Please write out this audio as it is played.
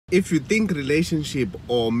If you think relationship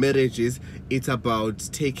or marriages, it's about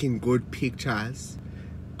taking good pictures,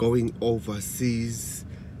 going overseas,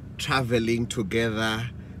 traveling together,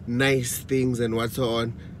 nice things and what's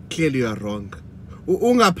on, clearly you are wrong.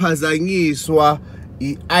 Ungaphazanyiswa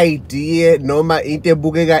i-idea noma into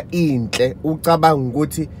ebukeka inhle ucabanga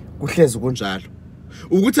ukuthi kuhlezi kunjalo.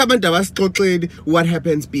 Ukuthi abantu abasixoxeli what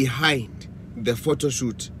happens behind the photo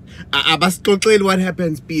shoot. Abasixoxeli what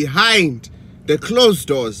happens behind the closed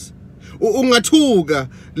doors. Ungathuka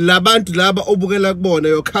labantu laba obukela kubona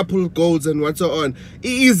your couple goals and what's on.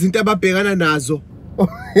 Izinto ababhekana nazo.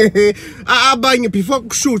 Abanye before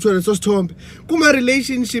kushuthwa leso sithombe kuma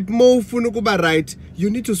relationship mo ufuna ukuba right, you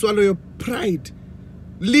need to swallow your pride.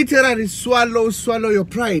 Literally swallow your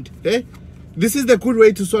pride. This is the good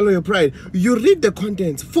way to swallow your pride. You read the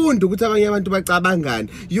contents. Funda ukuthi abanye abantu bacabangani.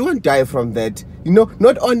 You won't die from that. You know,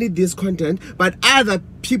 not only this content, but other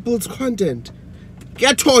people's content.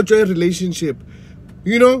 Get taught your relationship.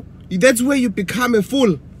 You know, that's where you become a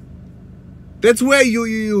fool. That's where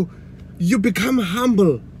you become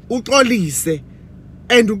humble. Uxolise.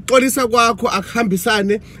 And ukuxolisa kwakho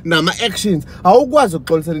akuhambisane nama actions. Awukwazi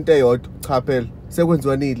ukuxolisana into eyodwa cha phela.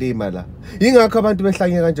 Sekwenziwa nilima la. Yingakho abantu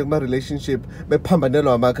behlangene kanje kuma relationship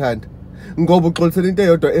bephambanelwa amakhanda. Ngoba uxolisana into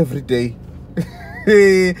eyodwa every day.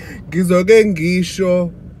 Ngizoke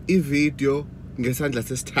ngisho ivideo ngesandla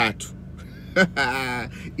sesithathu.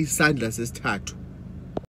 Isandla sesithathu.